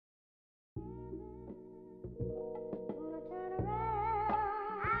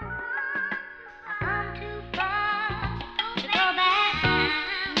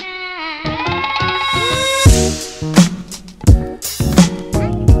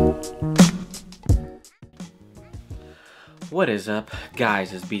What is up,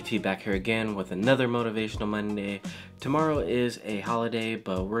 guys? It's BT back here again with another Motivational Monday. Tomorrow is a holiday,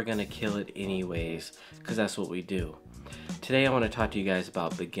 but we're gonna kill it anyways, because that's what we do. Today I want to talk to you guys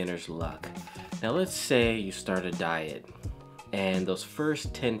about beginner's luck. Now let's say you start a diet and those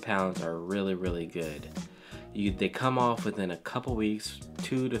first 10 pounds are really good. They come off within a couple weeks,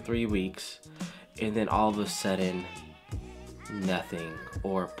 2 to 3 weeks, and then all of a sudden nothing,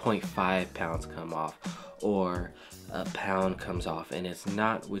 or 0.5 pounds come off, or a pound comes off, and it's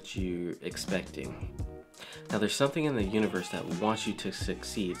not what you're expecting. Now there's something in the universe that wants you to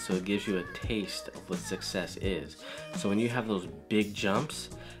succeed, so it gives you a taste of what success is. So when you have those big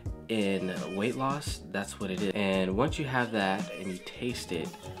jumps in weight loss, that's what it is. And once you have that and you taste it,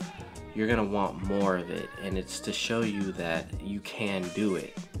 you're gonna want more of it, and it's to show you that you can do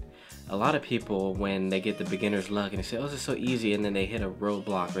it. A lot of people, when they get the beginner's luck and they say, oh, this is so easy, and then they hit a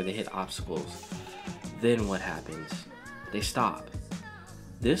roadblock or they hit obstacles, then what happens? They stop.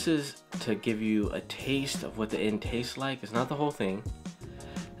 This is to give you a taste of what the end tastes like. It's not the whole thing.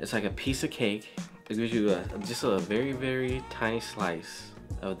 It's like a piece of cake. It gives you just a very tiny slice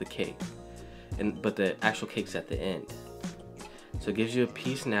of the cake, but the actual cake's at the end. So it gives you a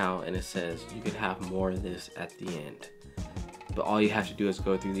piece now, and it says you can have more of this at the end. But all you have to do is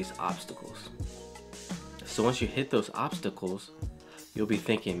go through these obstacles. So once you hit those obstacles, you'll be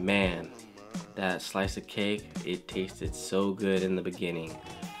thinking, man, that slice of cake, it tasted so good in the beginning.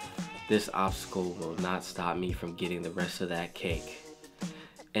 This obstacle will not stop me from getting the rest of that cake.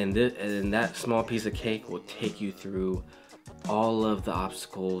 And that small piece of cake will take you through all of the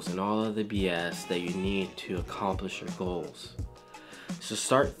obstacles and all of the BS that you need to accomplish your goals. So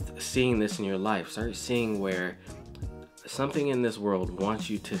start seeing this in your life. Start seeing where something in this world wants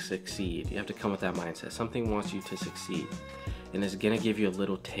you to succeed. You have to come with that mindset. Something wants you to succeed, and it's gonna give you a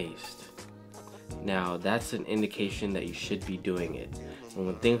little taste. Now that's an indication that you should be doing it. And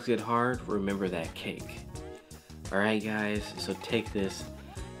when things get hard, remember that cake. Alright guys, so take this,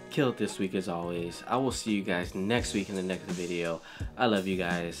 kill it this week as always. I will see you guys next week in the next video. I love you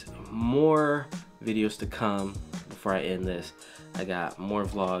guys. More videos to come before I end this. I got more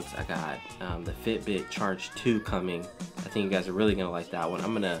vlogs. I got the Fitbit Charge 2 coming. I think you guys are really gonna like that one.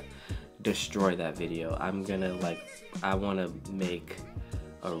 I'm gonna destroy that video. I wanna make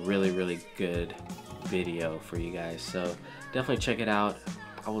a really good video for you guys, so definitely check it out.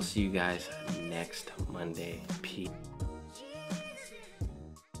 I will see you guys next Monday. Peace.